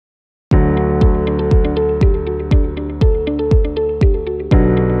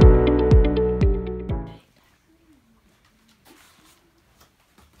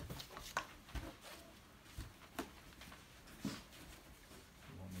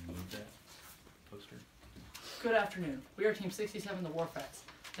Good afternoon. We are Team 67, the Wharf.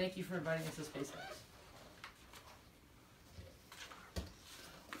 Thank you for inviting us to SpaceX.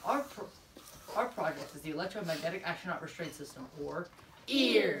 Our project is the Electromagnetic Astronaut Restraint System, or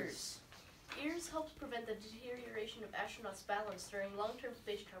EARS. EARS helps prevent the deterioration of astronauts' balance during long-term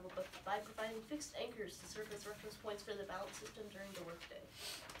space travel by providing fixed anchors to serve as reference points for the balance system during the workday.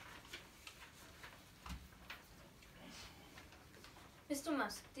 Mr.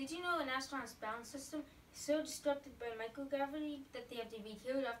 Musk, did you know an astronaut's balance system is so disrupted by microgravity that they have to be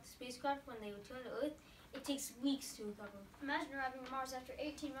carried off the spacecraft when they return to Earth? It takes weeks to recover. Imagine arriving on Mars after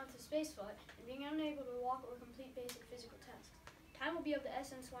 18 months of spaceflight and being unable to walk or complete basic physical tasks. Time will be of the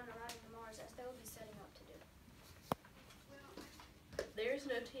essence when arriving on Mars, as they will be setting out to do. There is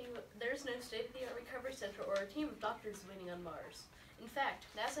no state-of-the-art recovery center or a team of doctors waiting on Mars. In fact,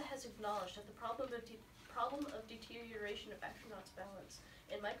 NASA has acknowledged that the problem of deterioration of astronauts' balance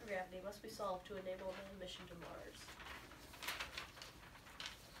and microgravity must be solved to enable a manned mission to Mars.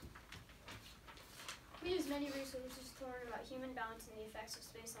 We use many resources to learn about human balance and the effects of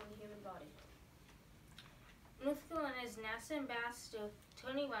space on the human body. North Carolina's NASA ambassador,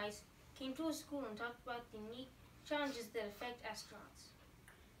 Tony Rice, came to a school and talked about the unique challenges that affect astronauts.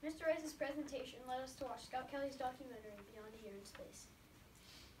 Mr. Rice's presentation led us to watch Scott Kelly's documentary, Beyond a Year in Space.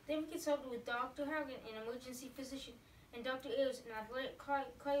 Then we consulted with Dr. Haugen, an emergency physician, and Dr. Ayers, an athletic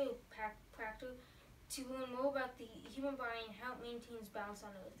chiropractor, to learn more about the human body and how it maintains balance on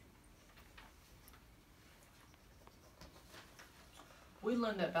Earth. We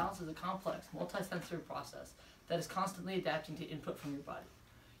learned that balance is a complex, multi-sensory process that is constantly adapting to input from your body.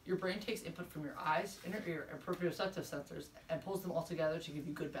 Your brain takes input from your eyes, inner ear, and proprioceptive sensors and pulls them all together to give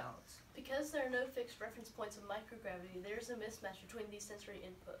you good balance. Because there are no fixed reference points of microgravity, there is a mismatch between these sensory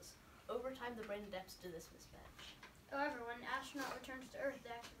inputs. Over time, the brain adapts to this mismatch. However, when an astronaut returns to Earth,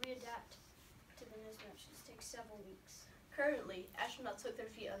 they have to readapt to the mismatch. This takes several weeks. Currently, astronauts hook their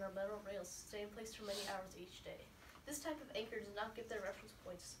feet on our metal rails to stay in place for many hours each day. This type of anchor does not give their reference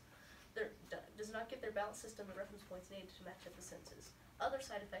points. Does not give their balance system the reference points needed to match up the senses. Other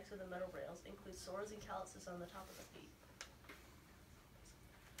side effects of the metal rails include sores and calluses on the top of the feet.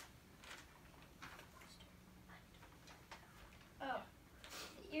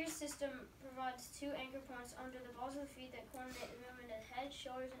 The EARS system provides two anchor points under the balls of the feet that coordinate the movement of head,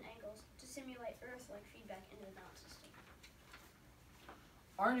 shoulders, and ankles to simulate Earth-like feedback into the balance system.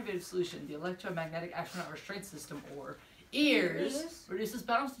 Our innovative solution, the Electromagnetic Astronaut Restraint System, or EARS, reduces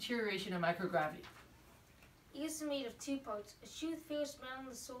balance deterioration and microgravity. EARS is made of two parts, a shoe with ferrous metal in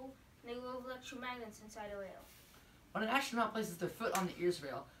the sole and a row of electromagnets inside a rail. When an astronaut places their foot on the EARS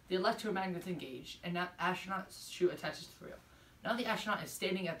rail, the electromagnets engage, and that astronaut's shoe attaches to the rail. Now the astronaut is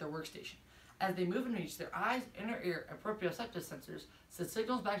standing at their workstation. As they move and reach, their eyes, inner ear, and proprioceptive sensors send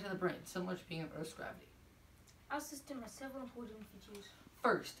signals back to the brain, similar to being in Earth's gravity. Our system has several important features.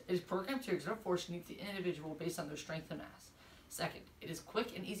 First, it is programmed to exert force beneath the individual based on their strength and mass. Second, it is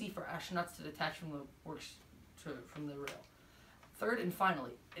quick and easy for astronauts to detach from the rail. Third and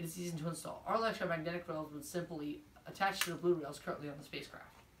finally, it is easy to install. Our electromagnetic rails would simply attach to the blue rails currently on the spacecraft.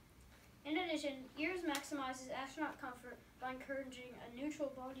 In addition, EARS maximizes astronaut comfort by encouraging a neutral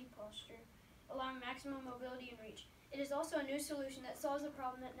body posture, allowing maximum mobility and reach. It is also a new solution that solves a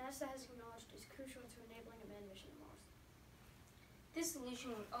problem that NASA has acknowledged is crucial to enabling a manned mission to Mars. This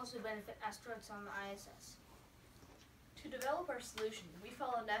solution would also benefit astronauts on the ISS. To develop our solution, we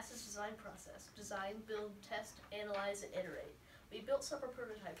follow NASA's design process: design, build, test, analyze, and iterate. We built several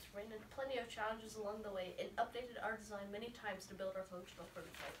prototypes, ran into plenty of challenges along the way, and updated our design many times to build our functional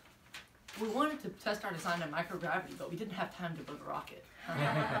prototype. We wanted to test our design on microgravity, but we didn't have time to build a rocket.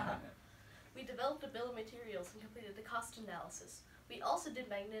 We developed a bill of materials and completed the cost analysis. We also did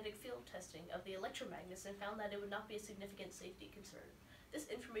magnetic field testing of the electromagnets and found that it would not be a significant safety concern. This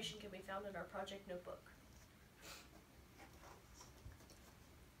information can be found in our project notebook.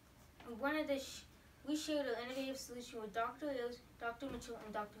 We shared our innovative solution with Dr. Ayers, Dr. Mitchell,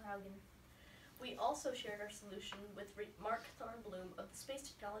 and Dr. Haugen. We also shared our solution with Mark Thornbloom of the Space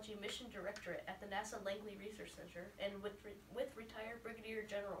Technology Mission Directorate at the NASA Langley Research Center, and with retired Brigadier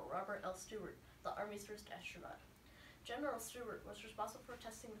General Robert L. Stewart, the Army's first astronaut. General Stewart was responsible for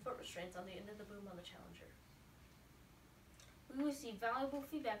testing the foot restraints on the end of the boom on the Challenger. We received valuable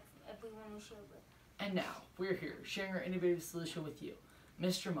feedback from everyone we shared with. And now, we're here, sharing our innovative solution with you,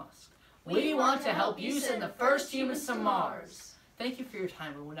 Mr. Musk. We want to help you send the first humans to Mars. Thank you for your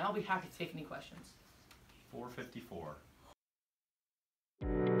time, and we'll now be happy to take any questions. 454.